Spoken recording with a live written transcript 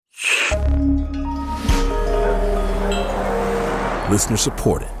Listener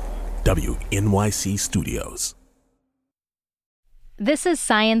supported. WNYC Studios. This is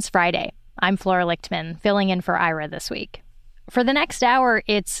Science Friday. I'm Flora Lichtman, filling in for Ira this week. For the next hour,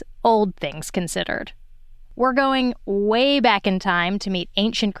 it's old things considered. We're going way back in time to meet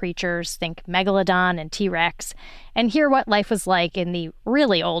ancient creatures, think Megalodon and T-Rex, and hear what life was like in the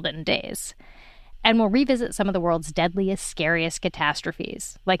really olden days. And we'll revisit some of the world's deadliest, scariest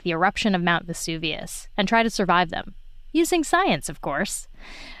catastrophes, like the eruption of Mount Vesuvius, and try to survive them. Using science, of course.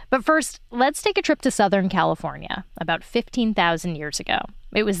 But first, let's take a trip to Southern California, about 15,000 years ago.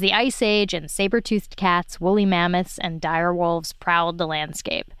 It was the Ice Age, and saber-toothed cats, woolly mammoths, and dire wolves prowled the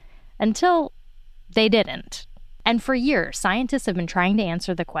landscape. Until they didn't. And for years, scientists have been trying to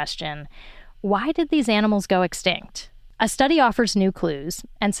answer the question, why did these animals go extinct? A study offers new clues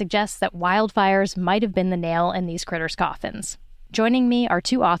and suggests that wildfires might have been the nail in these critters' coffins. Joining me are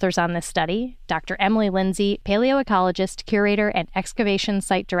two authors on this study, Dr. Emily Lindsay, paleoecologist, curator, and excavation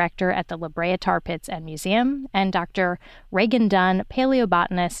site director at the Brea Tar Pits and Museum, and Dr. Reagan Dunn,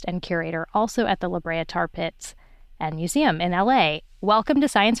 paleobotanist and curator, also at the Brea Tar Pits and Museum in LA. Welcome to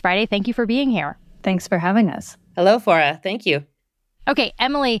Science Friday. Thank you for being here. Thanks for having us. Hello, Flora. Thank you. Okay,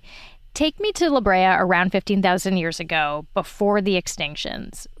 Emily, take me to La Brea around 15,000 years ago, before the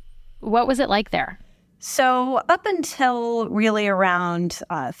extinctions. What was it like there? So up until really around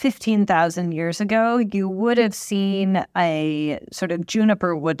 15,000 years ago, you would have seen a sort of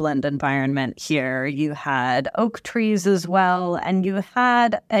juniper woodland environment here. You had oak trees as well, and you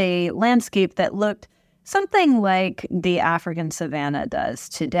had a landscape that looked something like the African savanna does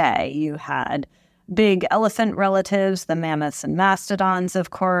today. You had big elephant relatives, the mammoths and mastodons, of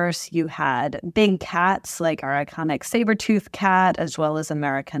course. You had big cats like our iconic saber-toothed cat, as well as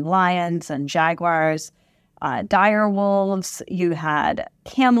American lions and jaguars, dire wolves. You had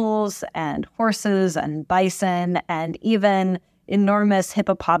camels and horses and bison, and even enormous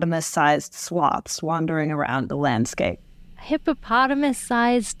hippopotamus-sized sloths wandering around the landscape.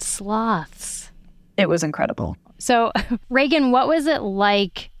 Hippopotamus-sized sloths. It was incredible. So, Reagan, what was it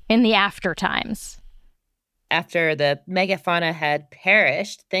like in the after times? After the megafauna had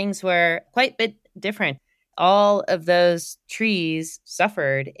perished, things were quite a bit different. All of those trees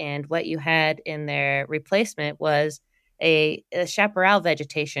suffered, and what you had in their replacement was a chaparral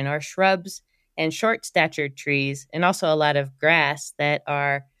vegetation, or shrubs and short-statured trees, and also a lot of grass that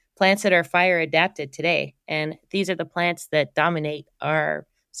are plants that are fire-adapted today. And these are the plants that dominate our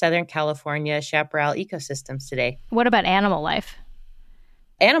Southern California chaparral ecosystems today. What about animal life?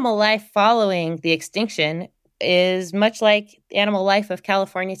 Animal life following the extinction is much like animal life of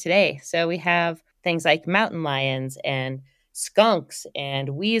California today. So we have things like mountain lions and skunks and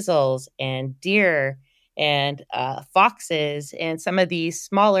weasels and deer and foxes and some of these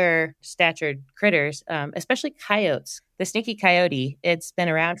smaller statured critters, especially coyotes. The sneaky coyote, it's been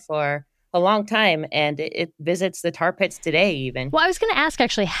around for a long time, and it visits the tar pits today even. Well, I was going to ask,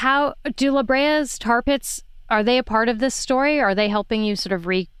 actually, how do La Brea's tar pits, are they a part of this story? Are they helping you sort of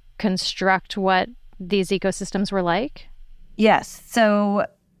reconstruct what these ecosystems were like? Yes. So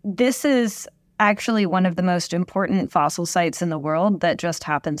this is actually one of the most important fossil sites in the world that just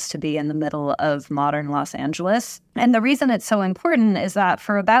happens to be in the middle of modern Los Angeles. And the reason it's so important is that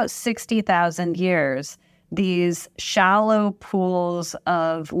for about 60,000 years, these shallow pools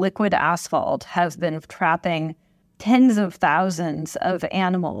of liquid asphalt have been trapping tens of thousands of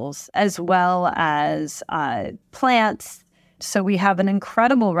animals as well as plants. So we have an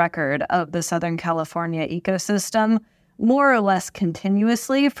incredible record of the Southern California ecosystem, more or less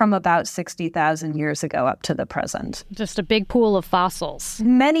continuously from about 60,000 years ago up to the present. Just a big pool of fossils.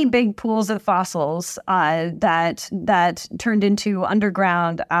 Many big pools of fossils that turned into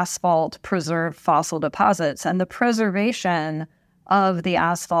underground asphalt preserved fossil deposits. And the preservation of the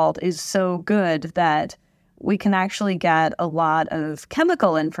asphalt is so good that we can actually get a lot of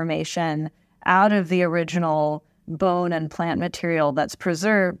chemical information out of the original bone and plant material that's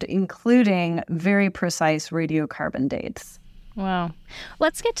preserved, including very precise radiocarbon dates. Wow.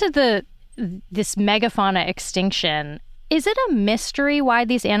 Let's get to this megafauna extinction. Is it a mystery why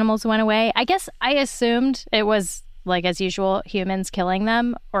these animals went away? I guess I assumed it was, like as usual, humans killing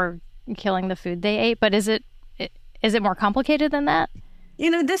them or killing the food they ate, but is it more complicated than that? You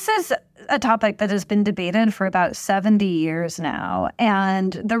know, this is a topic that has been debated for about 70 years now.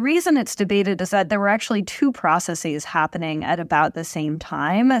 And the reason it's debated is that there were actually two processes happening at about the same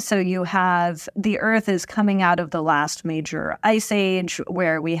time. So you have the Earth is coming out of the last major ice age,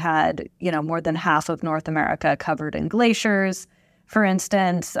 where we had, more than half of North America covered in glaciers, for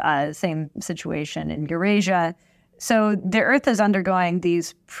instance, same situation in Eurasia. So the Earth is undergoing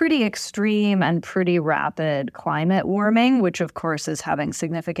these pretty extreme and pretty rapid climate warming, which of course is having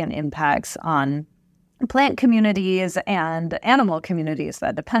significant impacts on plant communities and animal communities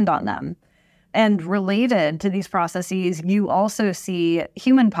that depend on them. And related to these processes, you also see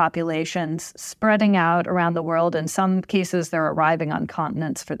human populations spreading out around the world. In some cases, they're arriving on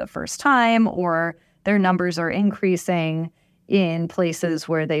continents for the first time, or their numbers are increasing in places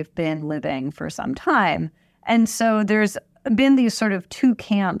where they've been living for some time. And so there's been these sort of two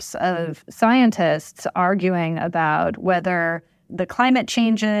camps of scientists arguing about whether the climate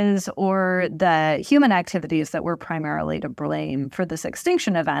changes or the human activities that were primarily to blame for this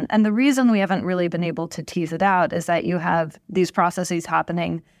extinction event. And the reason we haven't really been able to tease it out is that you have these processes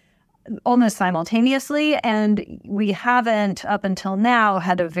happening almost simultaneously, and we haven't, up until now,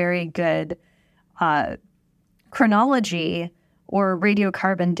 had a very good chronology or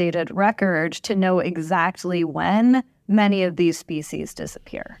radiocarbon dated record to know exactly when many of these species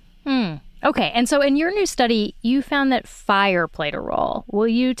disappear. Okay, and so in your new study, you found that fire played a role. Will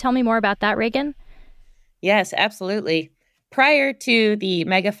you tell me more about that, Reagan? Yes, absolutely. Prior to the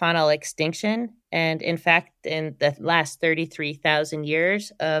megafaunal extinction, and in fact, in the last 33,000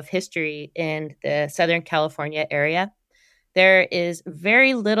 years of history in the Southern California area, there is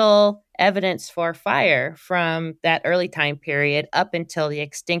very little evidence for fire from that early time period up until the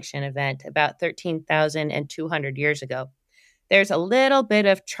extinction event about 13,200 years ago. There's a little bit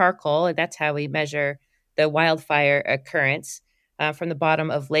of charcoal, and that's how we measure the wildfire occurrence from the bottom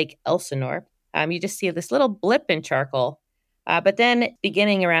of Lake Elsinore. You just see this little blip in charcoal. But then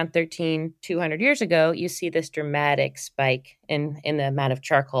beginning around 13,200 years ago, you see this dramatic spike in the amount of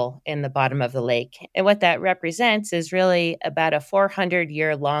charcoal in the bottom of the lake. And what that represents is really about a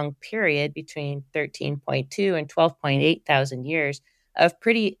 400-year-long period between 13.2 and 12.8 thousand years of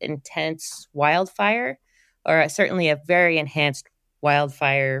pretty intense wildfire, or certainly a very enhanced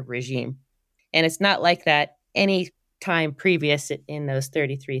wildfire regime. And it's not like that any time previous in those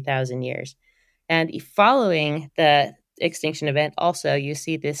 33,000 years. And following the extinction event, also, you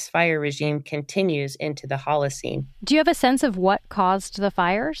see this fire regime continues into the Holocene. Do you have a sense of what caused the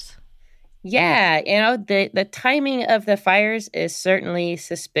fires? Yeah, the timing of the fires is certainly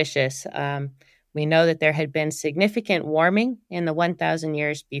suspicious. We know that there had been significant warming in the 1,000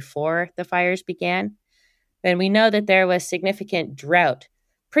 years before the fires began. And we know that there was significant drought,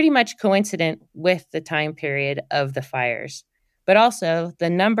 pretty much coincident with the time period of the fires. But also,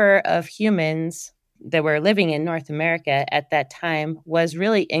 the number of humans that were living in North America at that time was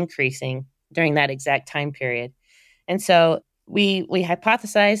really increasing during that exact time period. And so we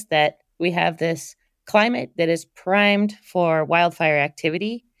hypothesized that we have this climate that is primed for wildfire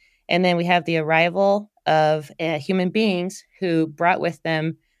activity. And then we have the arrival of human beings who brought with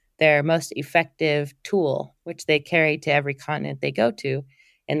them their most effective tool, which they carry to every continent they go to,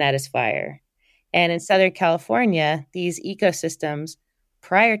 and that is fire. And in Southern California, these ecosystems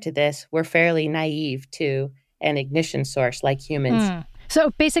prior to this were fairly naive to an ignition source like humans. So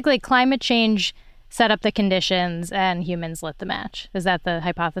basically, climate change set up the conditions and humans lit the match. Is that the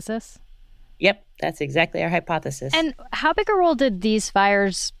hypothesis? Yep, that's exactly our hypothesis. And how big a role did these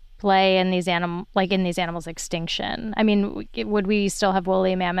fires play in these animals' extinction? I mean, would we still have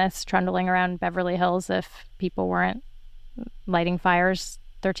woolly mammoths trundling around Beverly Hills if people weren't lighting fires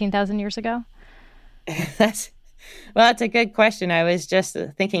 13,000 years ago? That's a good question. I was just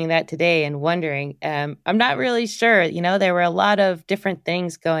thinking that today and wondering. I'm not really sure. There were a lot of different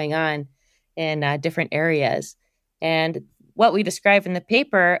things going on in different areas. And what we describe in the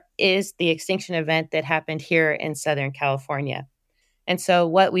paper is the extinction event that happened here in Southern California. And so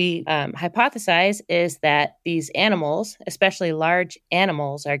what we hypothesize is that these animals, especially large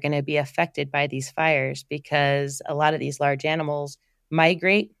animals, are going to be affected by these fires because a lot of these large animals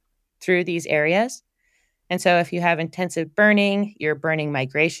migrate through these areas. And so if you have intensive burning, you're burning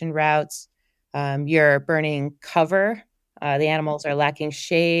migration routes, you're burning cover, the animals are lacking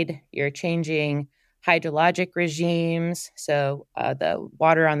shade, you're changing hydrologic regimes, so the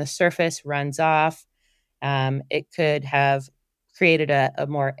water on the surface runs off. It could have created a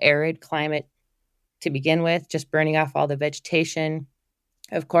more arid climate to begin with, just burning off all the vegetation.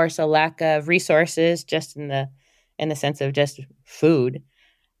 Of course, a lack of resources, just in the sense of just food.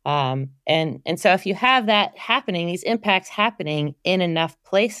 And so if you have that happening, these impacts happening in enough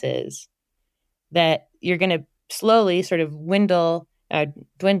places, that you're going to slowly sort of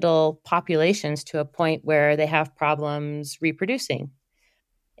dwindle populations to a point where they have problems reproducing.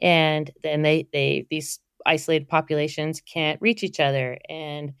 And then these isolated populations can't reach each other.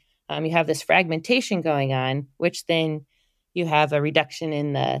 And you have this fragmentation going on, which then you have a reduction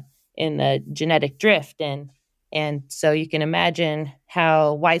in the genetic drift. And And so you can imagine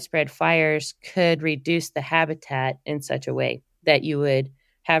how widespread fires could reduce the habitat in such a way that you would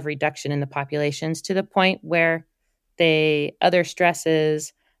have reduction in the populations to the point where other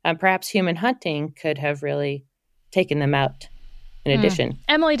stresses, perhaps human hunting, could have really taken them out in addition.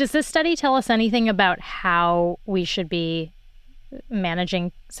 Emily, does this study tell us anything about how we should be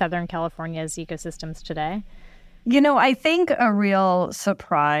managing Southern California's ecosystems today? I think a real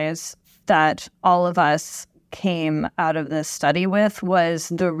surprise that all of us came out of this study with was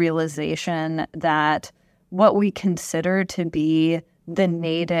the realization that what we consider to be the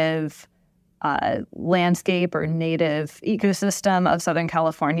native landscape or native ecosystem of Southern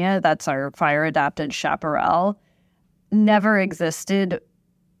California, that's our fire-adapted chaparral, never existed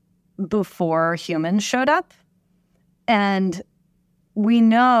before humans showed up. And we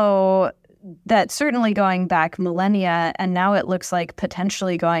know that certainly going back millennia, and now it looks like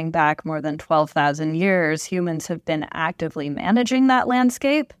potentially going back more than 12,000 years, humans have been actively managing that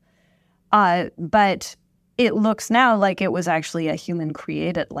landscape. But it looks now like it was actually a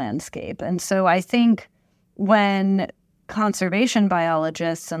human-created landscape. And so I think when conservation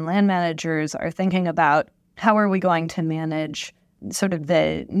biologists and land managers are thinking about how are we going to manage sort of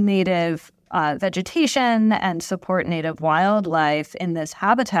the native vegetation and support native wildlife in this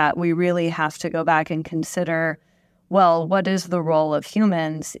habitat, we really have to go back and consider, well, what is the role of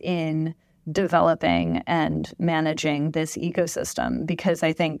humans in developing and managing this ecosystem? Because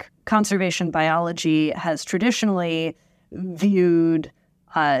I think conservation biology has traditionally viewed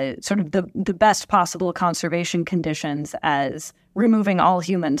sort of the best possible conservation conditions as removing all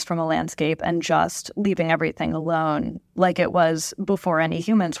humans from a landscape and just leaving everything alone like it was before any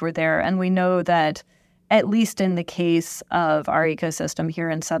humans were there. And we know that, at least in the case of our ecosystem here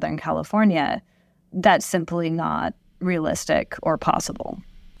in Southern California, that's simply not realistic or possible.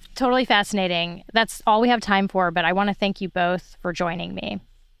 Totally fascinating. That's all we have time for, but I want to thank you both for joining me.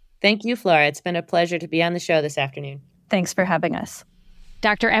 Thank you, Flora. It's been a pleasure to be on the show this afternoon. Thanks for having us.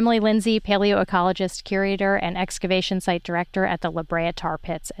 Dr. Emily Lindsay, paleoecologist, curator, and excavation site director at the La Brea Tar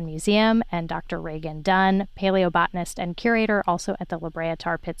Pits and Museum, and Dr. Reagan Dunn, paleobotanist and curator, also at the La Brea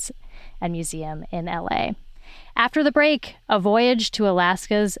Tar Pits and Museum in LA. After the break, a voyage to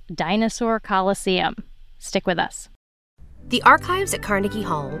Alaska's Dinosaur Coliseum. Stick with us. The archives at Carnegie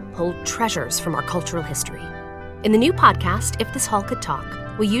Hall hold treasures from our cultural history. In the new podcast, If This Hall Could Talk,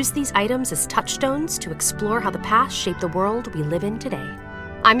 we use these items as touchstones to explore how the past shaped the world we live in today.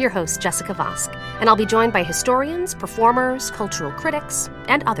 I'm your host, Jessica Vosk, and I'll be joined by historians, performers, cultural critics,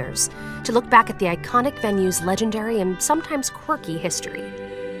 and others to look back at the iconic venue's legendary and sometimes quirky history.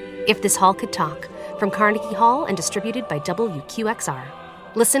 If This Hall Could Talk, from Carnegie Hall and distributed by WQXR.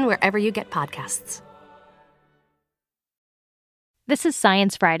 Listen wherever you get podcasts. This is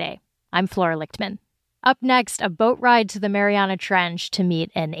Science Friday. I'm Flora Lichtman. Up next, a boat ride to the Mariana Trench to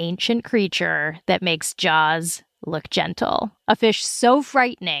meet an ancient creature that makes Jaws look gentle. A fish so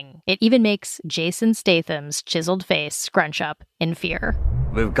frightening, it even makes Jason Statham's chiseled face scrunch up in fear.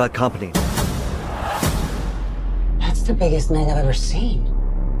 We've got company. That's the biggest Meg I've ever seen.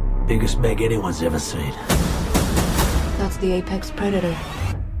 Biggest Meg anyone's ever seen. That's the apex predator.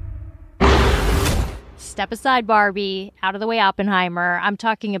 Step aside, Barbie. Out of the way, Oppenheimer. I'm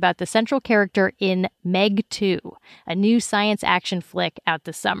talking about the central character in Meg 2, a new science action flick out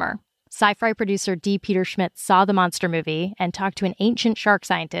this summer. Sci-fi producer Dee Peterschmidt saw the monster movie and talked to an ancient shark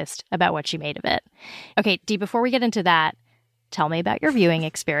scientist about what she made of it. Okay, Dee, before we get into that, tell me about your viewing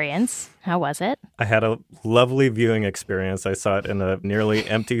experience. How was it? I had a lovely viewing experience. I saw it in a nearly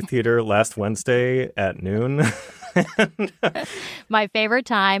empty theater last Wednesday at noon. My favorite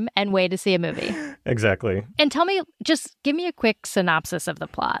time and way to see a movie. Exactly. And tell me, just give me a quick synopsis of the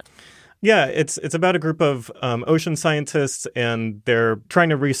plot. Yeah, it's about a group of ocean scientists, and they're trying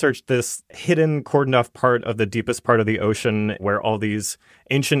to research this hidden, cordoned off part of the deepest part of the ocean where all these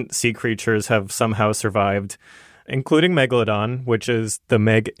ancient sea creatures have somehow survived, including Megalodon, which is the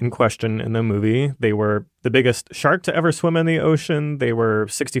Meg in question in the movie. They were the biggest shark to ever swim in the ocean. They were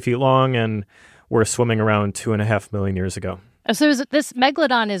 60 feet long and were swimming around 2.5 million years ago. So this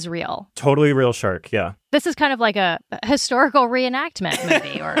Megalodon is real? Totally real shark, yeah. This is kind of like a historical reenactment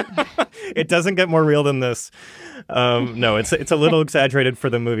movie, or It doesn't get more real than this. No, it's a little exaggerated for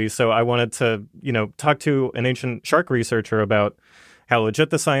the movie. So I wanted to, talk to an ancient shark researcher about how legit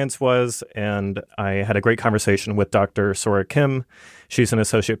the science was, and I had a great conversation with Dr. Sora Kim. She's an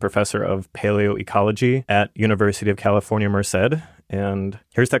associate professor of paleoecology at University of California, Merced, and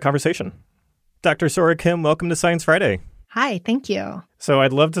here's that conversation. Dr. Sora Kim, welcome to Science Friday. Hi, thank you. So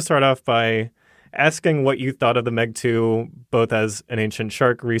I'd love to start off by asking what you thought of the Meg 2, both as an ancient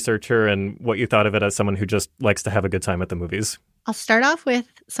shark researcher and what you thought of it as someone who just likes to have a good time at the movies. I'll start off with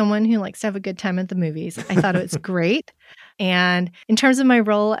someone who likes to have a good time at the movies. I thought it was great. And in terms of my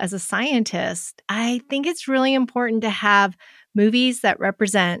role as a scientist, I think it's really important to have movies that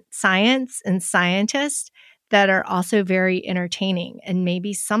represent science and scientists that are also very entertaining. And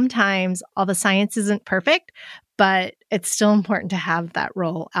maybe sometimes all the science isn't perfect, but it's still important to have that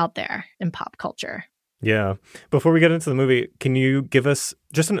role out there in pop culture. Yeah. Before we get into the movie, can you give us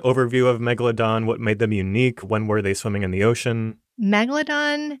just an overview of Megalodon? What made them unique? When were they swimming in the ocean?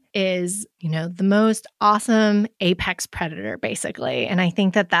 Megalodon is, the most awesome apex predator, basically. And I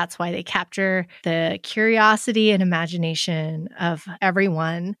think that that's why they capture the curiosity and imagination of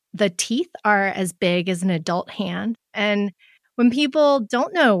everyone. The teeth are as big as an adult hand. And when people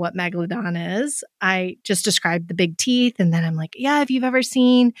don't know what Megalodon is, I just described the big teeth. And then I'm like, yeah, if you've ever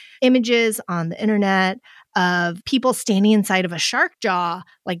seen images on the internet of people standing inside of a shark jaw,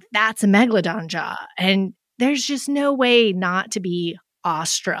 like that's a Megalodon jaw. And there's just no way not to be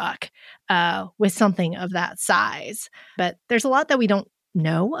awestruck with something of that size. But there's a lot that we don't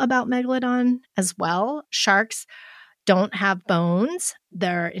know about Megalodon as well. Sharks don't have bones,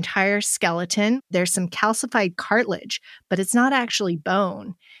 their entire skeleton. There's some calcified cartilage, but it's not actually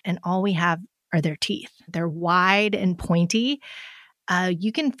bone. And all we have are their teeth. They're wide and pointy.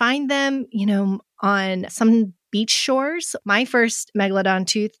 You can find them, on some beach shores. My first Megalodon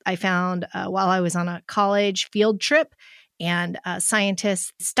tooth I found while I was on a college field trip, and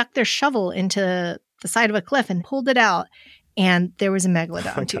scientists stuck their shovel into the side of a cliff and pulled it out, and there was a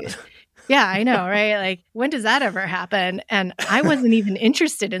Megalodon tooth. Yeah, I know, right? Like, when does that ever happen? And I wasn't even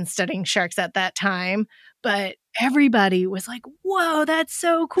interested in studying sharks at that time, but everybody was like, whoa, that's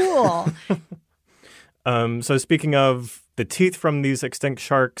so cool. So speaking of the teeth from these extinct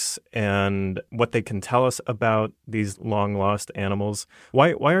sharks and what they can tell us about these long-lost animals,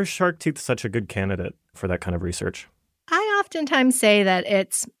 why are shark teeth such a good candidate for that kind of research? I oftentimes say that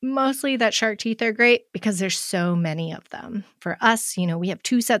it's mostly that shark teeth are great because there's so many of them. For us, we have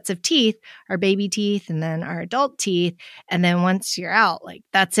two sets of teeth, our baby teeth and then our adult teeth. And then once you're out, like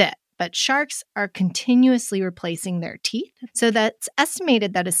that's it. But sharks are continuously replacing their teeth. So that's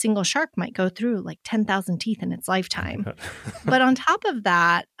estimated that a single shark might go through like 10,000 teeth in its lifetime. But on top of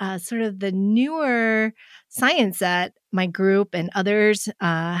that, sort of the newer science that my group and others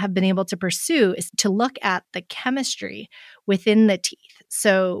have been able to pursue is to look at the chemistry within the teeth.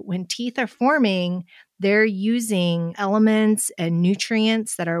 So when teeth are forming, they're using elements and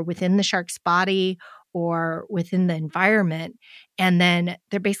nutrients that are within the shark's body or within the environment. And then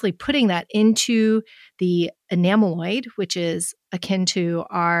they're basically putting that into the enameloid, which is akin to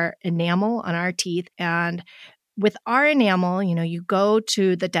our enamel on our teeth. And with our enamel, you go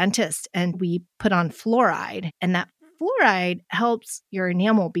to the dentist and we put on fluoride, and that fluoride helps your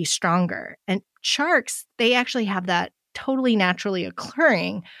enamel be stronger. And sharks, they actually have that totally naturally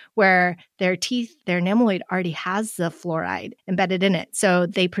occurring where their teeth, their enameloid already has the fluoride embedded in it. So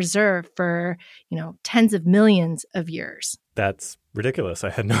they preserve for, tens of millions of years. That's ridiculous. I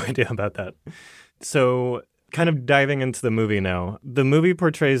had no idea about that. So kind of diving into the movie now, the movie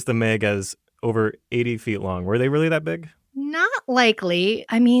portrays the Meg as over 80 feet long. Were they really that big? Not likely.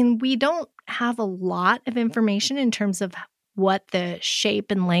 I mean, we don't have a lot of information in terms of what the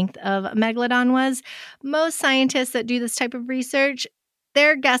shape and length of a Megalodon was. Most scientists that do this type of research,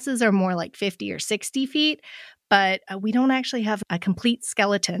 their guesses are more like 50 or 60 feet, but we don't actually have a complete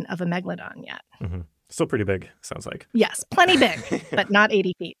skeleton of a Megalodon yet. Mm-hmm. Still pretty big, sounds like. Yes, plenty big, but not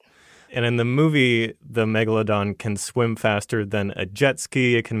 80 feet. And in the movie, the Megalodon can swim faster than a jet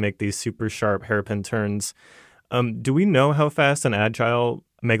ski. It can make these super sharp hairpin turns. Do we know how fast and agile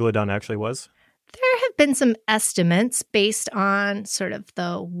Megalodon actually was? There have been some estimates based on sort of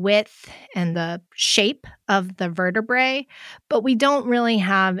the width and the shape of the vertebrae, but we don't really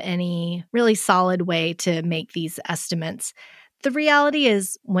have any really solid way to make these estimates. The reality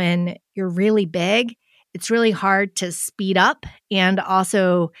is when you're really big, it's really hard to speed up and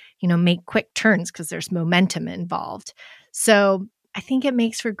also, make quick turns because there's momentum involved. So I think it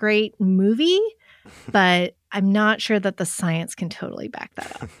makes for great movie, but I'm not sure that the science can totally back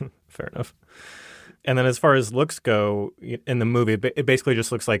that up. Fair enough. And then as far as looks go, in the movie, it basically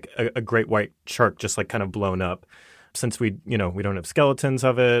just looks like a great white shark just like kind of blown up. Since we don't have skeletons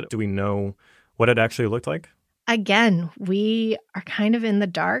of it, do we know what it actually looked like? Again, we are kind of in the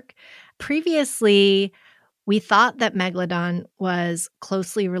dark. Previously, we thought that Megalodon was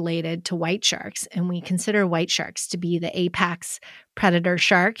closely related to white sharks, and we consider white sharks to be the apex predator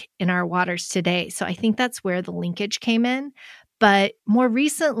shark in our waters today. So I think that's where the linkage came in. But more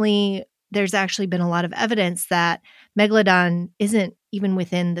recently, there's actually been a lot of evidence that Megalodon isn't even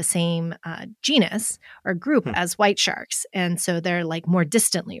within the same genus or group as white sharks. And so they're like more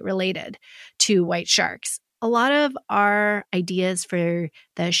distantly related to white sharks. A lot of our ideas for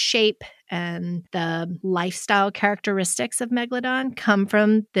the shape and the lifestyle characteristics of Megalodon come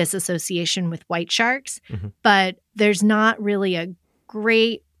from this association with white sharks, but there's not really a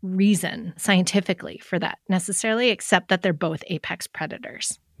great reason scientifically for that necessarily, except that they're both apex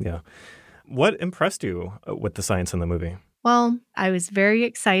predators. Yeah. What impressed you with the science in the movie? Well, I was very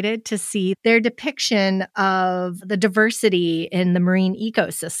excited to see their depiction of the diversity in the marine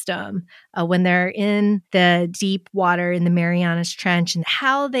ecosystem when they're in the deep water in the Marianas Trench, and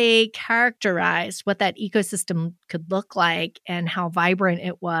how they characterized what that ecosystem could look like and how vibrant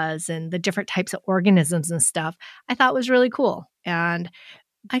it was and the different types of organisms and stuff. I thought was really cool. And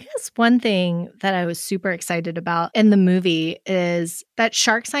I guess one thing that I was super excited about in the movie is that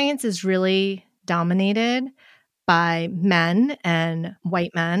shark science is really dominated by men and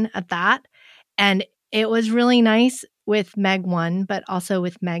white men at that. And it was really nice with Meg 1, but also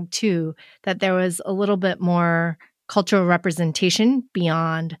with Meg 2, that there was a little bit more cultural representation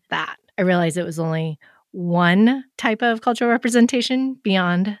beyond that. I realized it was only one type of cultural representation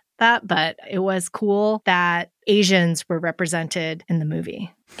beyond that, but it was cool that Asians were represented in the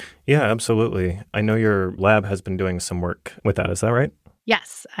movie. Yeah, absolutely. I know your lab has been doing some work with that. Is that right?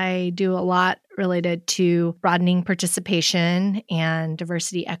 Yes, I do a lot related to broadening participation and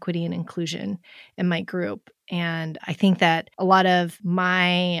diversity, equity, and inclusion in my group. And I think that a lot of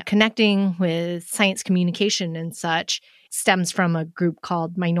my connecting with science communication and such stems from a group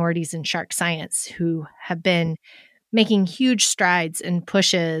called Minorities in Shark Science, who have been making huge strides and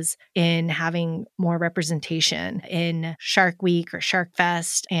pushes in having more representation in Shark Week or Shark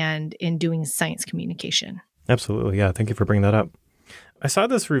Fest and in doing science communication. Absolutely. Yeah. Thank you for bringing that up. I saw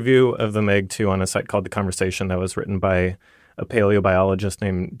this review of the Meg 2 on a site called The Conversation that was written by a paleobiologist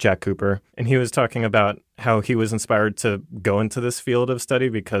named Jack Cooper. And he was talking about how he was inspired to go into this field of study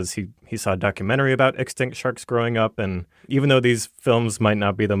because he saw a documentary about extinct sharks growing up. And even though these films might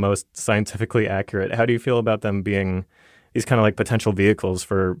not be the most scientifically accurate, how do you feel about them being these kind of like potential vehicles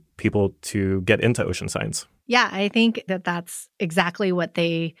for people to get into ocean science? Yeah, I think that that's exactly what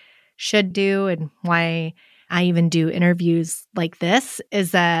they should do, and why I even do interviews like this,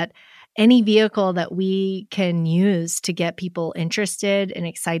 is that any vehicle that we can use to get people interested and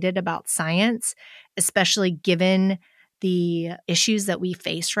excited about science, especially given the issues that we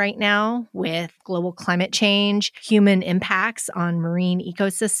face right now with global climate change, human impacts on marine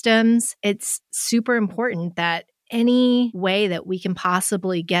ecosystems, it's super important that any way that we can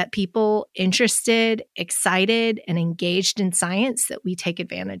possibly get people interested, excited, and engaged in science, that we take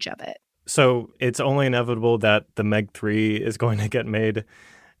advantage of it. So it's only inevitable that the Meg 3 is going to get made.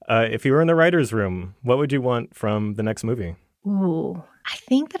 If you were in the writer's room, what would you want from the next movie? Ooh, I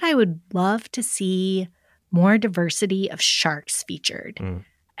think that I would love to see more diversity of sharks featured.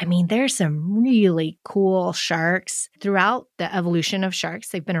 I mean, there's some really cool sharks throughout the evolution of sharks.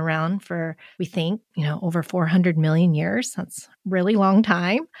 They've been around for, we think, over 400 million years. That's a really long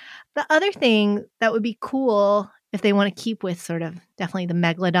time. The other thing that would be cool, if they want to keep with sort of definitely the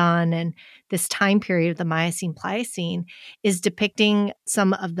Megalodon and this time period of the Miocene-Pliocene, is depicting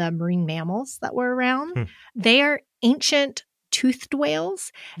some of the marine mammals that were around. They are ancient toothed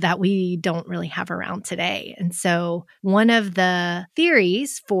whales that we don't really have around today. And so one of the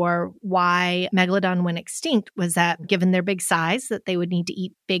theories for why Megalodon went extinct was that, given their big size, that they would need to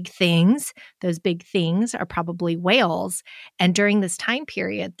eat big things. Those big things are probably whales. And during this time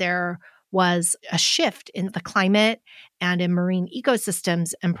period, there was a shift in the climate and in marine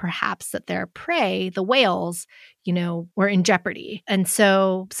ecosystems, and perhaps that their prey, the whales, were in jeopardy. And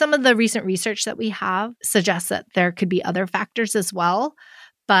so some of the recent research that we have suggests that there could be other factors as well.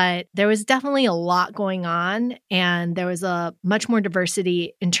 But there was definitely a lot going on, and there was a much more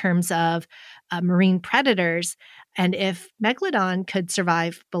diversity in terms of marine predators. And if Megalodon could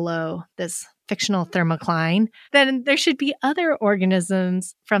survive below this fictional thermocline, then there should be other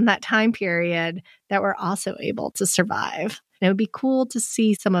organisms from that time period that were also able to survive. And it would be cool to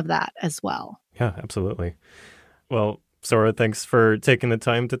see some of that as well. Yeah, absolutely. Well, Sora, thanks for taking the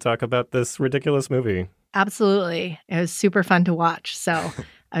time to talk about this ridiculous movie. Absolutely. It was super fun to watch, so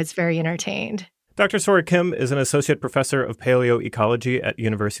I was very entertained. Dr. Sora Kim is an associate professor of paleoecology at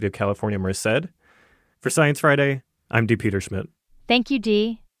University of California, Merced. For Science Friday, I'm D. Peter Schmidt. Thank you,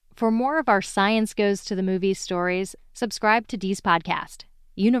 Dee. For more of our Science Goes to the Movies stories, subscribe to Dee's podcast,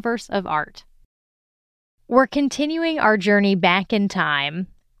 Universe of Art. We're continuing our journey back in time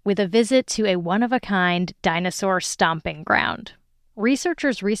with a visit to a one-of-a-kind dinosaur stomping ground.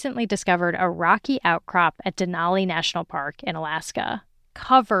 researchers recently discovered a rocky outcrop at Denali National Park in Alaska,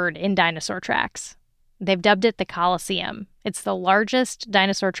 covered in dinosaur tracks. They've dubbed it the Coliseum. It's the largest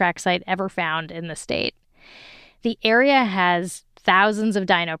dinosaur track site ever found in the state. The area has thousands of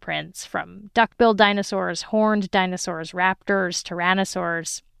dino prints, from duck-billed dinosaurs, horned dinosaurs, raptors,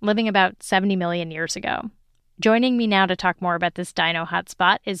 tyrannosaurs, living about 70 million years ago. Joining me now to talk more about this dino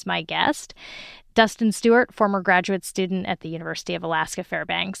hotspot is my guest, Dustin Stewart, former graduate student at the University of Alaska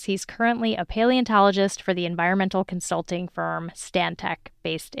Fairbanks. He's currently a paleontologist for the environmental consulting firm Stantec,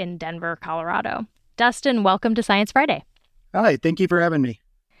 based in Denver, Colorado. Dustin, welcome to Science Friday. Hi, thank you for having me.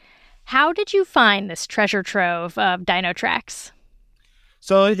 How did you find this treasure trove of dino tracks?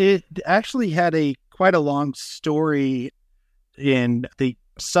 So it actually had quite a long story. In the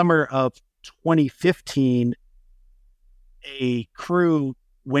summer of 2015, a crew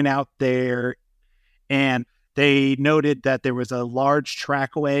went out there and they noted that there was a large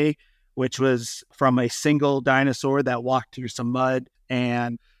trackway, which was from a single dinosaur that walked through some mud.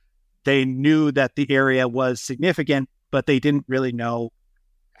 And they knew that the area was significant, but they didn't really know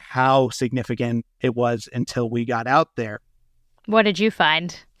how significant it was until we got out there. What did you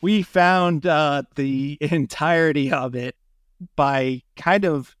find? We found the entirety of it by kind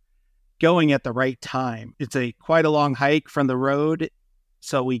of going at the right time. It's quite a long hike from the road.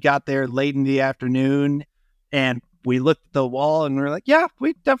 So we got there late in the afternoon and we looked at the wall and we were like, yeah,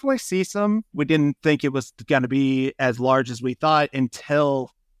 we definitely see some. We didn't think it was going to be as large as we thought until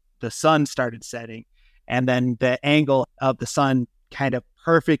the sun started setting. And then the angle of the sun kind of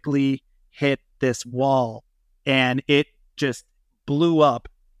perfectly hit this wall and it just blew up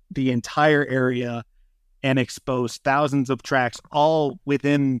the entire area and exposed thousands of tracks all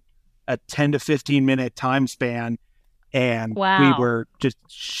within a 10 to 15 minute time span. And wow. We were just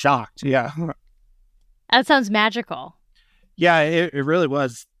shocked. Yeah. That sounds magical. Yeah, it really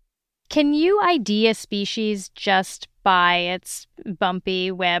was. Can you ID a species just by its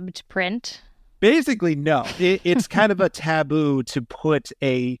bumpy, webbed print? Basically, no. It's kind of a taboo to put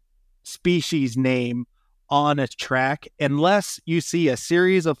a species name on a track unless you see a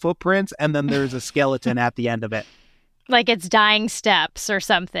series of footprints and then there's a skeleton at the end of it. Like it's dying steps or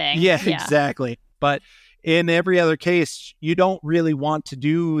something. Yeah, exactly. But in every other case, you don't really want to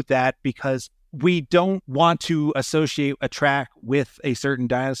do that because we don't want to associate a track with a certain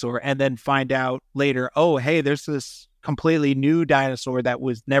dinosaur and then find out later, oh, hey, there's this completely new dinosaur that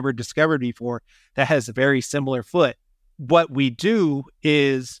was never discovered before that has a very similar foot. What we do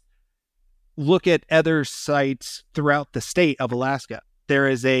is look at other sites throughout the state of Alaska. There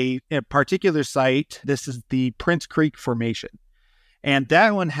is a particular site. This is the Prince Creek Formation. And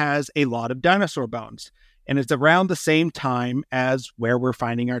that one has a lot of dinosaur bones. And it's around the same time as where we're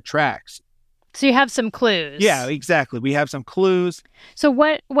finding our tracks. So you have some clues. Yeah, exactly. We have some clues. So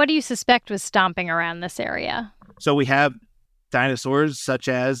what do you suspect was stomping around this area? So we have dinosaurs such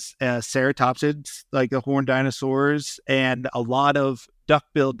as ceratopsids, like the horned dinosaurs, and a lot of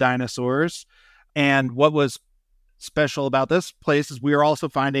duck-billed dinosaurs. And what was special about this place is we are also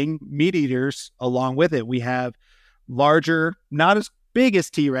finding meat eaters along with it. We have larger, not as big as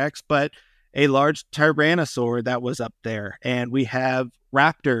T-Rex, but a large tyrannosaur that was up there. And we have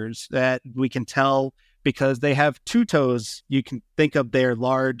raptors that we can tell because they have two toes. You can think of their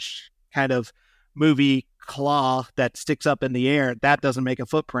large kind of movie claw that sticks up in the air. That doesn't make a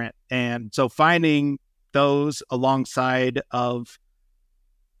footprint. And so finding those alongside of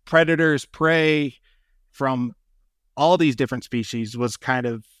predators, prey from all these different species was kind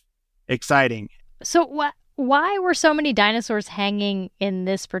of exciting. So why were so many dinosaurs hanging in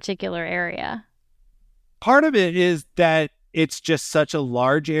this particular area? Part of it is that it's just such a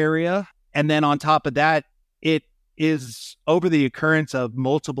large area. And then on top of that, it is over the occurrence of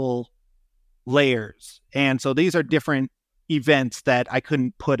multiple layers. And so these are different events that I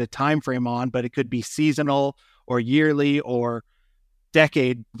couldn't put a time frame on, but it could be seasonal or yearly or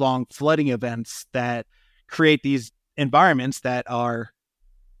decade-long flooding events that create these environments that are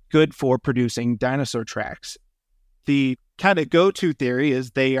good for producing dinosaur tracks. The kind of go-to theory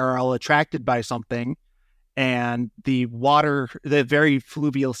is they are all attracted by something, and the water, the very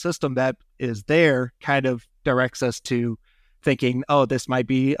fluvial system that is there kind of directs us to thinking, oh, this might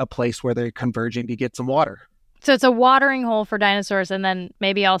be a place where they're converging to get some water. So it's a watering hole for dinosaurs and then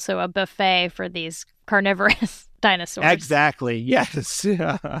maybe also a buffet for these carnivorous dinosaurs. Exactly. Yes.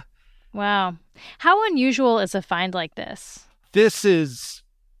 Wow. How unusual is a find like this? This is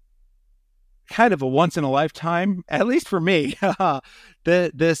kind of a once in a lifetime, at least for me.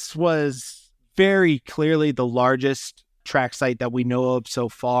 This was very clearly the largest track site that we know of so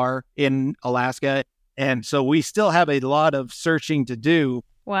far in Alaska. And so we still have a lot of searching to do.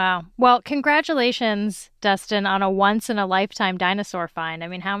 Wow. Well, congratulations, Dustin, on a once-in-a-lifetime dinosaur find. I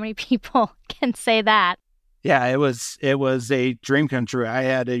mean, how many people can say that? Yeah, it was a dream come true. I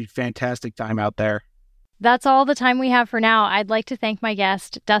had a fantastic time out there. That's all the time we have for now. I'd like to thank my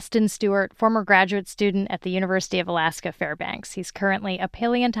guest, Dustin Stewart, former graduate student at the University of Alaska Fairbanks. He's currently a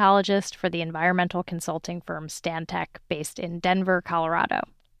paleontologist for the environmental consulting firm Stantec, based in Denver, Colorado.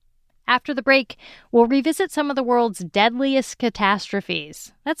 After the break, we'll revisit some of the world's deadliest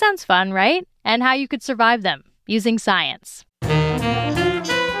catastrophes. That sounds fun, right? And how you could survive them using science.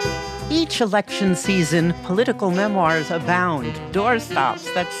 Each election season, political memoirs abound,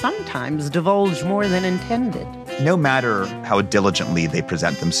 doorstops that sometimes divulge more than intended. No matter how diligently they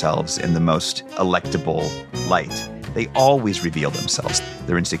present themselves in the most electable light, they always reveal themselves,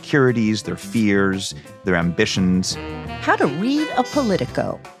 their insecurities, their fears, their ambitions. How to read a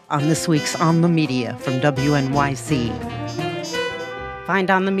Politico on this week's On the Media from WNYC. Find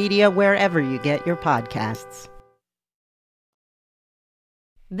On the Media wherever you get your podcasts.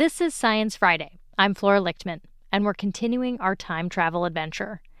 This is Science Friday. I'm Flora Lichtman, and we're continuing our time travel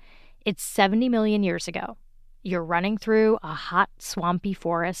adventure. It's 70 million years ago. You're running through a hot, swampy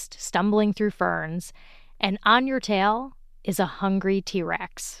forest, stumbling through ferns, and on your tail is a hungry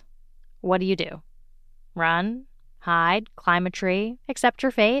T-Rex. What do? Run, hide, climb a tree, accept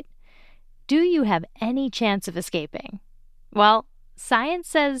your fate? Do you have any chance of escaping? Well, science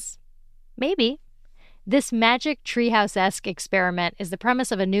says maybe. This magic treehouse-esque experiment is the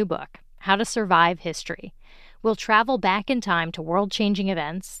premise of a new book, How to Survive History. We'll travel back in time to world-changing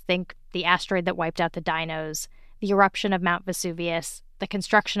events, think the asteroid that wiped out the dinos, the eruption of Mount Vesuvius, the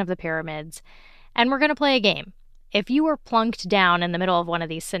construction of the pyramids, and we're going to play a game. If you were plunked down in the middle of one of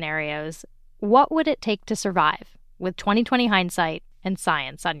these scenarios, what would it take to survive, with 20/20 hindsight and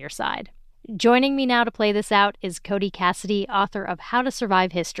science on your side? Joining me now to play this out is Cody Cassidy, author of How to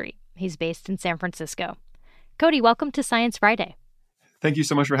Survive History. He's based in San Francisco. Cody, welcome to Science Friday. Thank you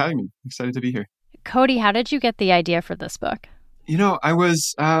so much for having me. Excited to be here. Cody, how did you get the idea for this book? You know, I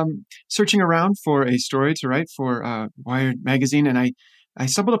was searching around for a story to write for Wired magazine, and I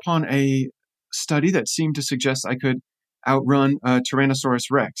stumbled upon a study that seemed to suggest I could outrun Tyrannosaurus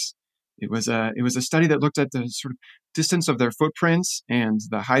Rex. It was a study that looked at the sort of distance of their footprints and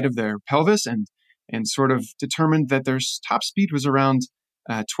the height of their pelvis, and sort of determined that their top speed was around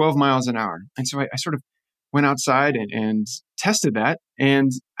 12 miles an hour. And so I sort of went outside and tested that.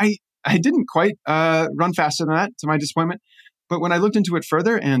 And I didn't quite run faster than that, to my disappointment. But when I looked into it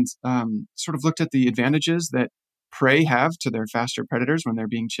further and sort of looked at the advantages that prey have to their faster predators when they're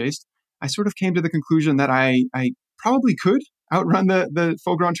being chased, I sort of came to the conclusion that I probably could outrun the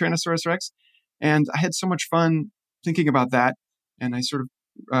full-grown Tyrannosaurus Rex. And I had so much fun thinking about that. And I sort of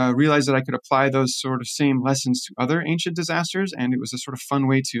realized that I could apply those sort of same lessons to other ancient disasters. And it was a sort of fun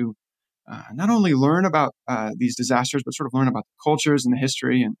way to not only learn about these disasters, but sort of learn about the cultures and the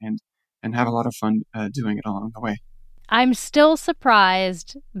history and have a lot of fun doing it along the way. I'm still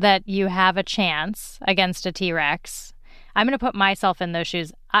surprised that you have a chance against a T-Rex. I'm going to put myself in those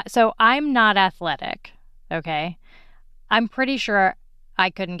shoes. So I'm not athletic, okay? I'm pretty sure I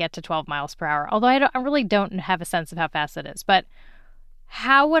couldn't get to 12 miles per hour, although I really don't have a sense of how fast it is. But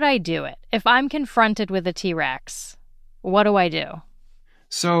how would I do it? If I'm confronted with a T-Rex, what do I do?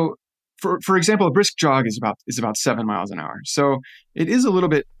 So, for example, a brisk jog is about 7 miles an hour. So it is a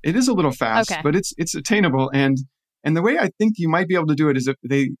little fast, okay, but it's attainable. And the way I think you might be able to do it is if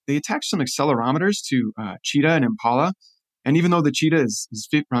they attach some accelerometers to cheetah and impala. And even though the cheetah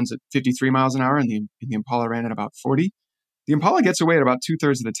runs at 53 miles an hour and the impala ran at about 40, the impala gets away at about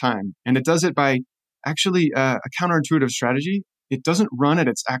 2/3 of the time. And it does it by actually a counterintuitive strategy. It doesn't run at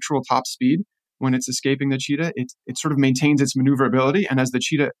its actual top speed when it's escaping the cheetah. It sort of maintains its maneuverability. And as the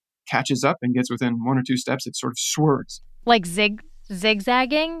cheetah catches up and gets within 1 or 2 steps, it sort of swerves. Like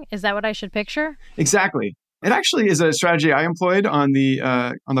zigzagging? Is that what I should picture? Exactly. It actually is a strategy I employed on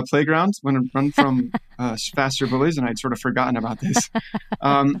the playground when I run from faster bullies, and I'd sort of forgotten about this.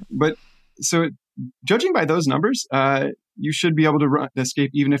 But so judging by those numbers, you should be able to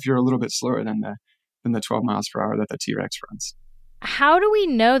escape even if you're a little bit slower than the 12 miles per hour that the T-Rex runs. How do we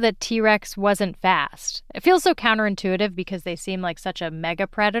know that T-Rex wasn't fast? It feels so counterintuitive because they seem like such a mega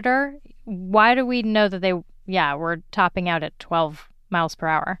predator. Why do we know that they were topping out at 12 miles per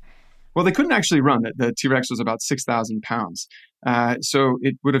hour? Well, they couldn't actually run. The T-Rex was about 6,000 pounds. So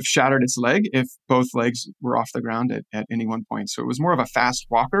it would have shattered its leg if both legs were off the ground at any one point. So it was more of a fast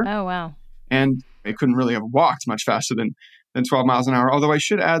walker. Oh, wow. And it couldn't really have walked much faster than 12 miles an hour. Although I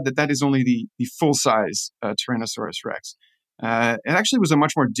should add that is only the full-size Tyrannosaurus Rex. It actually was a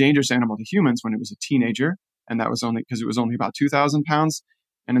much more dangerous animal to humans when it was a teenager, and that was only because it was only about 2,000 pounds,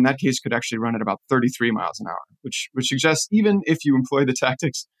 and in that case could actually run at about 33 miles an hour, which suggests even if you employ the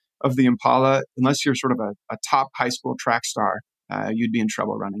tactics of the impala, unless you're sort of a top high school track star, you'd be in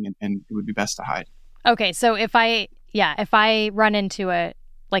trouble running, and it would be best to hide. Okay, so if I run into a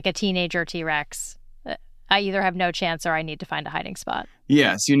teenager T-Rex, I either have no chance or I need to find a hiding spot.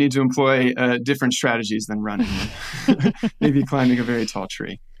 Yes, you need to employ different strategies than running. Maybe climbing a very tall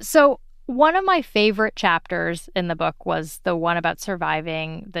tree. So one of my favorite chapters in the book was the one about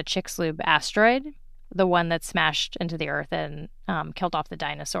surviving the Chicxulub asteroid, the one that smashed into the Earth and killed off the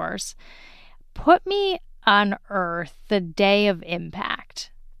dinosaurs. Put me on Earth the day of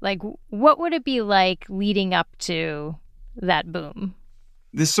impact. Like, what would it be like leading up to that boom?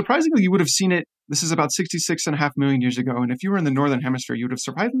 Surprisingly, you would have seen it. This is about 66.5 million years ago. And if you were in the Northern Hemisphere, you would have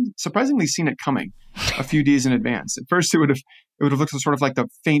surprisingly seen it coming a few days in advance. At first, it would have looked sort of like the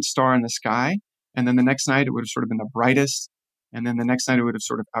faint star in the sky. And then the next night, it would have sort of been the brightest. And then the next night, it would have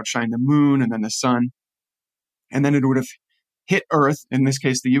sort of outshined the moon and then the sun. And then it would have hit Earth, in this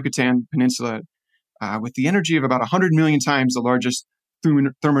case, the Yucatan Peninsula, with the energy of about 100 million times the largest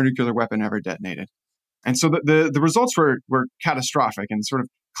thermonuclear weapon ever detonated. And so the results were catastrophic and sort of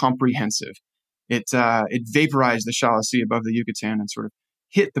comprehensive. It vaporized the shallow sea above the Yucatan and sort of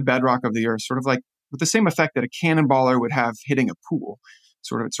hit the bedrock of the Earth, sort of like with the same effect that a cannonballer would have hitting a pool.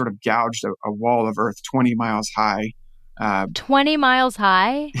 It sort of gouged a wall of Earth 20 miles high. 20 miles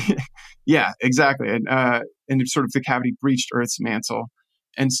high? Yeah, exactly. And sort of the cavity breached Earth's mantle.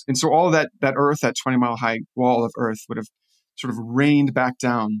 And so all of that Earth, that 20-mile high wall of Earth would have sort of rained back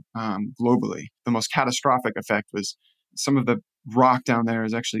down globally. The most catastrophic effect was some of the rock down there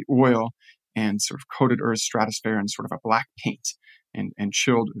is actually oil and sort of coated Earth's stratosphere in sort of a black paint and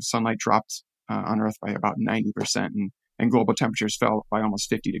chilled. Sunlight dropped on Earth by about 90%, and global temperatures fell by almost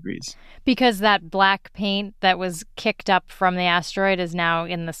 50 degrees. Because that black paint that was kicked up from the asteroid is now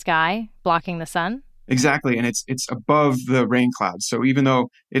in the sky, blocking the sun? Exactly, and it's above the rain clouds. So even though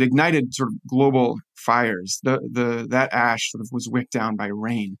it ignited sort of global fires, that ash sort of was wicked down by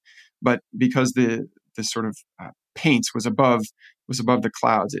rain. But because the sort of paint was above the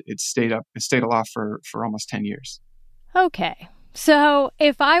clouds, it stayed aloft for almost 10 years. Okay, so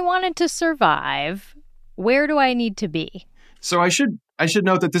if I wanted to survive, where do I need to be? So I should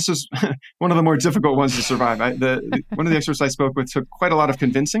note that this is one of the more difficult ones to survive. One of the experts I spoke with took quite a lot of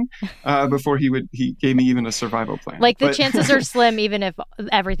convincing before he gave me even a survival plan. Like the chances are slim even if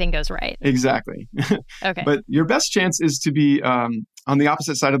everything goes right. Exactly. Okay. But your best chance is to be on the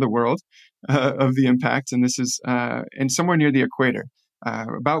opposite side of the world of the impact, and this is and somewhere near the equator,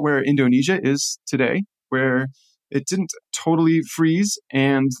 about where Indonesia is today, where it didn't totally freeze,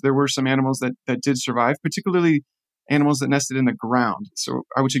 and there were some animals that did survive, particularly animals that nested in the ground. So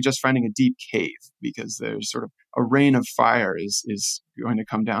I would suggest finding a deep cave, because there's sort of a rain of fire is going to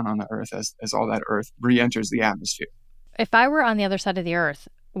come down on the Earth as all that Earth re-enters the atmosphere. If I were on the other side of the Earth,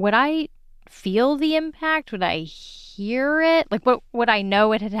 would I feel the impact? Would I hear it? Like, what would I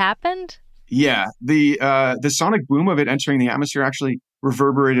know it had happened? Yeah, the sonic boom of it entering the atmosphere actually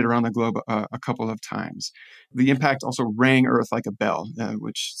reverberated around the globe a couple of times. The impact also rang Earth like a bell,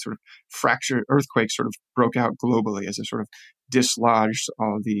 which sort of fractured. Earthquakes sort of broke out globally as it sort of dislodged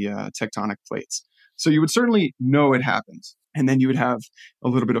all of the tectonic plates. So you would certainly know it happened, and then you would have a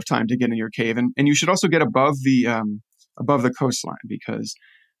little bit of time to get in your cave, and you should also get above the coastline, because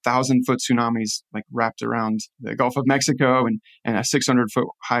 1,000-foot tsunamis like wrapped around the Gulf of Mexico, and a 600-foot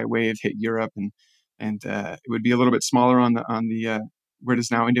high wave hit Europe, and it would be a little bit smaller on the where it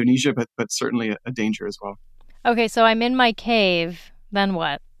is now Indonesia, but certainly a danger as well. Okay, so I'm in my cave. Then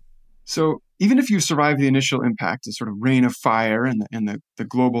what? So even if you survive the initial impact, the sort of rain of fire and the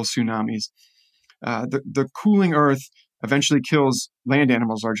global tsunamis, the cooling Earth eventually kills land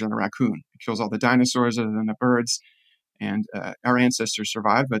animals larger than a raccoon. It kills all the dinosaurs other than the birds. And our ancestors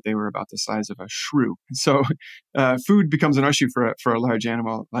survived, but they were about the size of a shrew. So food becomes an issue for a large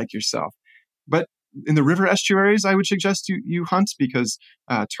animal like yourself. But in the river estuaries, I would suggest you hunt, because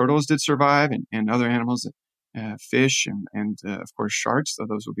turtles did survive, and other animals, fish, and of course sharks, though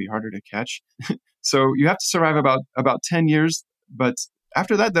those would be harder to catch. So you have to survive about 10 years. But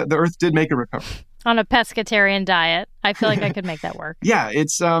after that, the Earth did make a recovery. On a pescatarian diet, I feel like I could make that work. Yeah,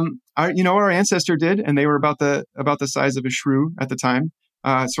 it's our ancestor did, and they were about the size of a shrew at the time.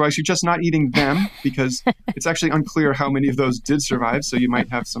 So I suggest not eating them, because it's actually unclear how many of those did survive. So you might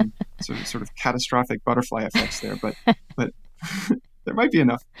have some sort of catastrophic butterfly effects there, but there might be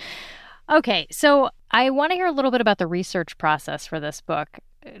enough. Okay, so I want to hear a little bit about the research process for this book.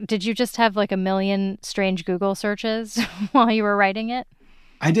 did you just have like a million strange Google searches while you were writing it?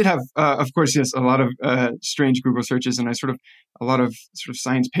 I did have, of course, yes, a lot of strange Google searches, and a lot of sort of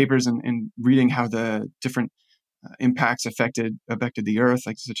science papers and reading how the different impacts affected the Earth,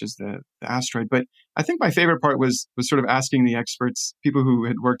 like such as the asteroid. But I think my favorite part was sort of asking the experts, people who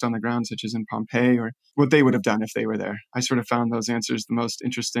had worked on the ground, such as in Pompeii, or what they would have done if they were there. I sort of found those answers the most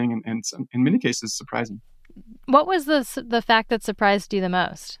interesting and in many cases surprising. What was the fact that surprised you the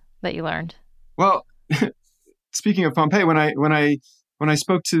most that you learned? Well, speaking of Pompeii, when I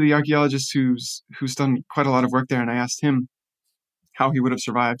spoke to the archaeologist who's done quite a lot of work there, and I asked him how he would have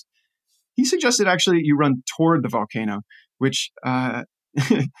survived, he suggested actually you run toward the volcano, which I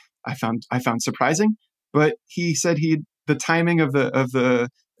found surprising. But he said the timing of the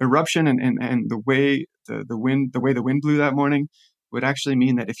eruption and the way the wind blew that morning would actually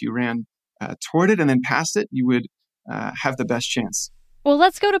mean that if you ran toward it and then past it, you would have the best chance. Well,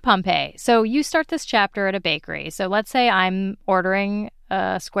 let's go to Pompeii. So you start this chapter at a bakery. So let's say I'm ordering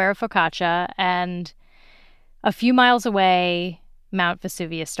a square of focaccia, and a few miles away, Mount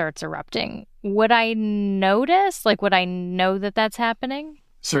Vesuvius starts erupting. Would I notice? Like, would I know that that's happening?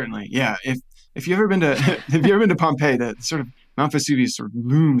 Certainly, yeah. If you've ever been to Pompeii, the sort of Mount Vesuvius sort of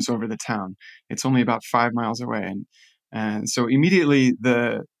looms over the town. It's only about 5 miles away, and so immediately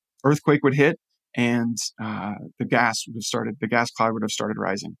the earthquake would hit, and the gas cloud would have started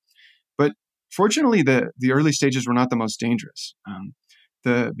rising. But fortunately, the early stages were not the most dangerous.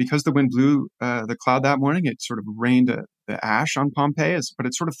 Because the wind blew the cloud that morning, it sort of rained the ash on Pompeii, but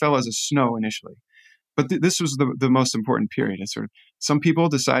it sort of fell as a snow initially. But this was the most important period. It's sort of some people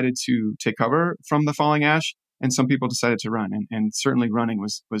decided to take cover from the falling ash, and some people decided to run, and certainly running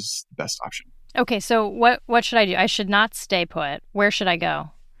was the best option. Okay, so what should I do? I should not stay put. Where should I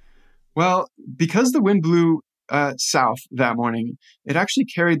go? Well, because the wind blew south that morning, it actually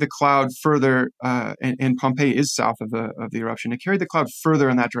carried the cloud further, and Pompeii is south of the eruption. It carried the cloud further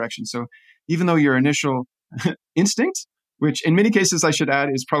in that direction. So even though your initial instinct, which in many cases I should add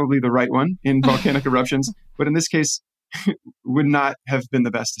is probably the right one in volcanic eruptions, but in this case would not have been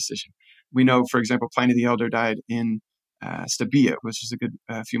the best decision. We know, for example, Pliny the Elder died in Brea, which is a good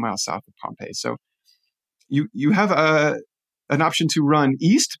few miles south of Pompeii. So you have an option to run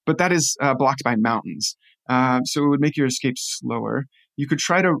east, but that is blocked by mountains. So it would make your escape slower. You could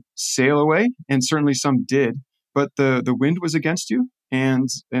try to sail away, and certainly some did, but the wind was against you, and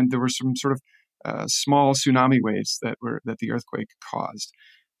there were some sort of small tsunami waves that the earthquake caused.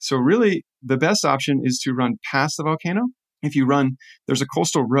 So really, the best option is to run past the volcano. If you run, there's a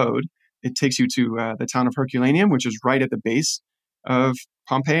coastal road. It takes you to the town of Herculaneum, which is right at the base of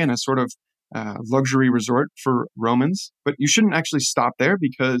Pompeii and a sort of luxury resort for Romans. But you shouldn't actually stop there,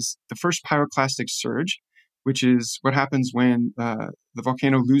 because the first pyroclastic surge, which is what happens when the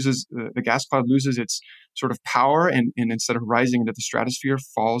volcano loses, the gas cloud loses its sort of power, and instead of rising into the stratosphere,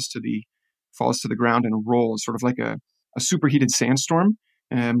 falls to the ground and rolls, sort of like a superheated sandstorm,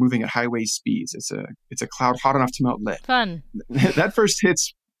 moving at highway speeds. It's a cloud hot enough to melt lead. Fun. That first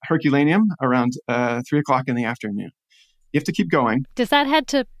hits Herculaneum around 3:00 in the afternoon. You have to keep going. Does that head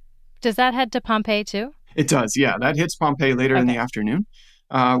to Pompeii too? It does, yeah. That hits Pompeii later in the afternoon,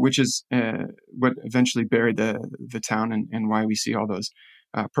 which is what eventually buried the town, and why we see all those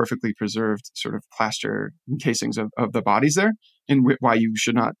perfectly preserved sort of plaster encasings of the bodies there, and why you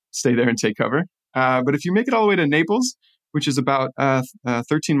should not stay there and take cover. But if you make it all the way to Naples, which is about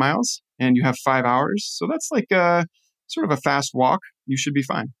 13 miles, and you have 5 hours, so that's like sort of a fast walk, you should be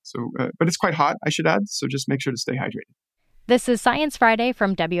fine. So, but it's quite hot, I should add, so just make sure to stay hydrated. This is Science Friday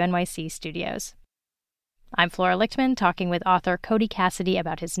from WNYC Studios. I'm Flora Lichtman, talking with author Cody Cassidy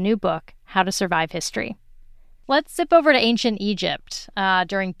about his new book, How to Survive History. Let's zip over to ancient Egypt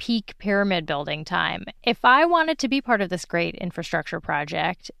during peak pyramid building time. If I wanted to be part of this great infrastructure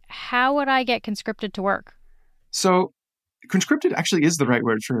project, how would I get conscripted to work? So conscripted actually is the right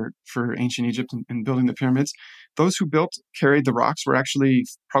word for ancient Egypt and building the pyramids. Those who carried the rocks were actually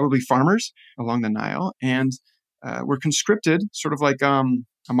probably farmers along the Nile, and were conscripted, sort of like a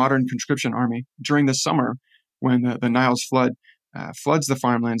modern conscription army, during the summer when the Nile's flood floods the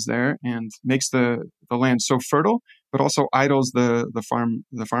farmlands there and makes the land so fertile, but also idles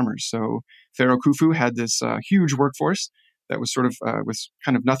the farmers. So Pharaoh Khufu had this huge workforce that was sort of with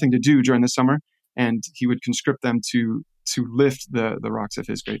kind of nothing to do during the summer, and he would conscript them to lift the rocks of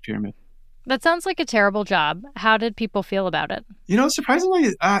his Great Pyramid. That sounds like a terrible job. How did people feel about it?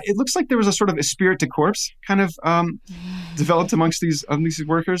 Surprisingly, it looks like there was a sort of esprit de corps kind of developed amongst these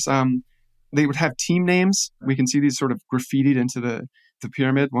workers. They would have team names. We can see these sort of graffitied into the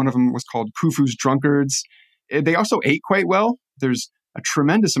pyramid. One of them was called Khufu's Drunkards. They also ate quite well. There's a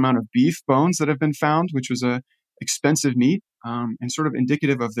tremendous amount of beef bones that have been found, which was a expensive meat, and sort of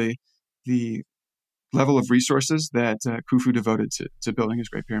indicative of the level of resources that Khufu devoted to building his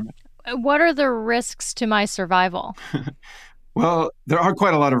Great Pyramid. What are the risks to my survival? Well, there are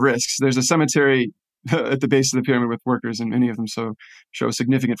quite a lot of risks. There's a cemetery at the base of the pyramid with workers, and many of them show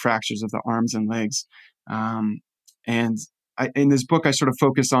significant fractures of the arms and legs. In this book, I sort of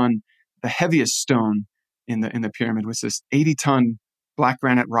focus on the heaviest stone in the pyramid, was this 80-ton black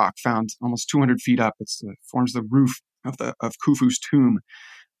granite rock found almost 200 feet up. It forms the roof of Khufu's tomb.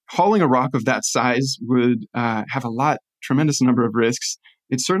 Hauling a rock of that size would have a tremendous number of risks.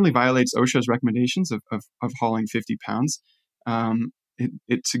 It certainly violates OSHA's recommendations of hauling 50 pounds.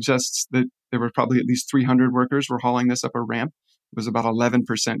 It suggests that there were probably at least 300 workers were hauling this up a ramp. It was about 11%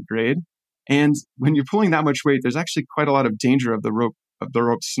 grade. And when you're pulling that much weight, there's actually quite a lot of danger of the rope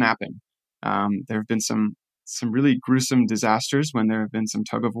snapping. There have been some really gruesome disasters when there have been some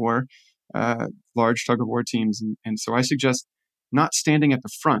large tug of war teams. And so I suggest not standing at the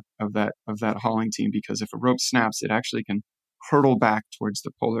front of that hauling team, because if a rope snaps, it actually can hurtle back towards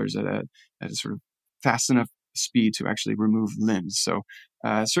the pullers at a sort of fast enough speed to actually remove limbs. So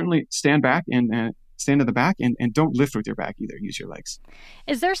certainly stand back and stand in the back, and don't lift with your back either. Use your legs.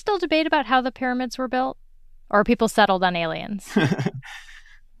 Is there still debate about how the pyramids were built? Or are people settled on aliens?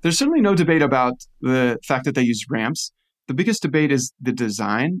 There's certainly no debate about the fact that they used ramps. The biggest debate is the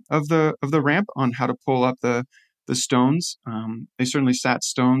design of the ramp, on how to pull up the stones. They certainly sat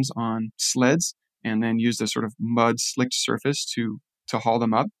stones on sleds and then used a sort of mud slicked surface to haul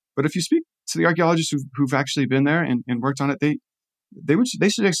them up. But if you speak to the archaeologists who've actually been there and worked on it, they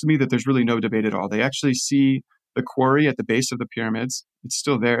suggest to me that there's really no debate at all. They actually see the quarry at the base of the pyramids. It's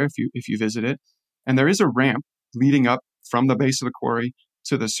still there if you visit it. And there is a ramp leading up from the base of the quarry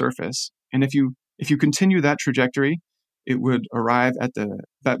to the surface. And if you continue that trajectory, it would arrive at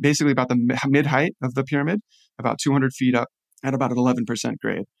basically about the mid height of the pyramid, about 200 feet up at about an 11%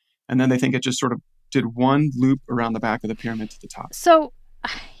 grade. And then they think it just sort of did one loop around the back of the pyramid to the top. So,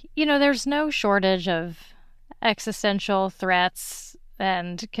 there's no shortage of existential threats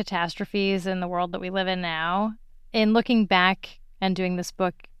and catastrophes in the world that we live in now. In looking back and doing this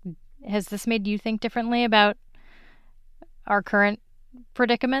book, has this made you think differently about our current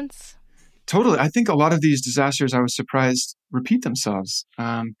predicaments? Totally. I think a lot of these disasters, I was surprised, repeat themselves.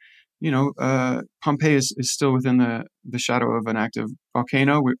 Pompeii is still within the shadow of an active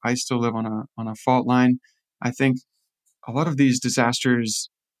volcano. I still live on a fault line. I think a lot of these disasters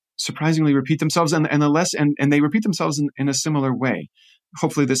surprisingly repeat themselves, and they repeat themselves in a similar way.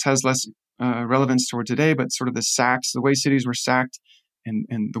 Hopefully this has less relevance toward today, but sort of the way cities were sacked and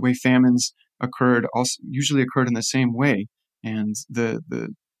the way famines occurred also usually occurred in the same way. And the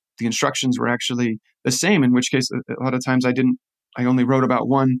instructions were actually the same, in which case a lot of times I only wrote about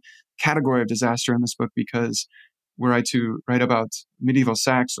one category of disaster in this book, because were I to write about medieval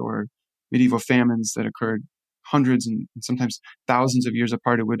sacks or medieval famines that occurred hundreds and sometimes thousands of years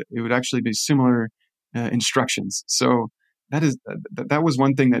apart, it would actually be similar instructions. So that was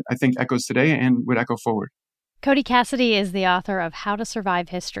one thing that I think echoes today and would echo forward. Cody Cassidy is the author of How to Survive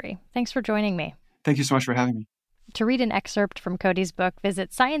History. Thanks for joining me. Thank you so much for having me. To read an excerpt from Cody's book,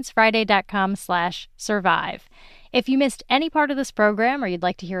 visit sciencefriday.com/survive. If you missed any part of this program or you'd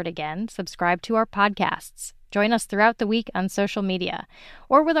like to hear it again, subscribe to our podcasts. Join us throughout the week on social media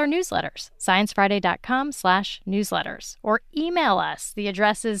or with our newsletters, sciencefriday.com/newsletters, or email us. The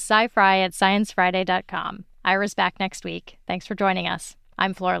address is scifry@sciencefriday.com. Ira's back next week. Thanks for joining us.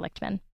 I'm Flora Lichtman.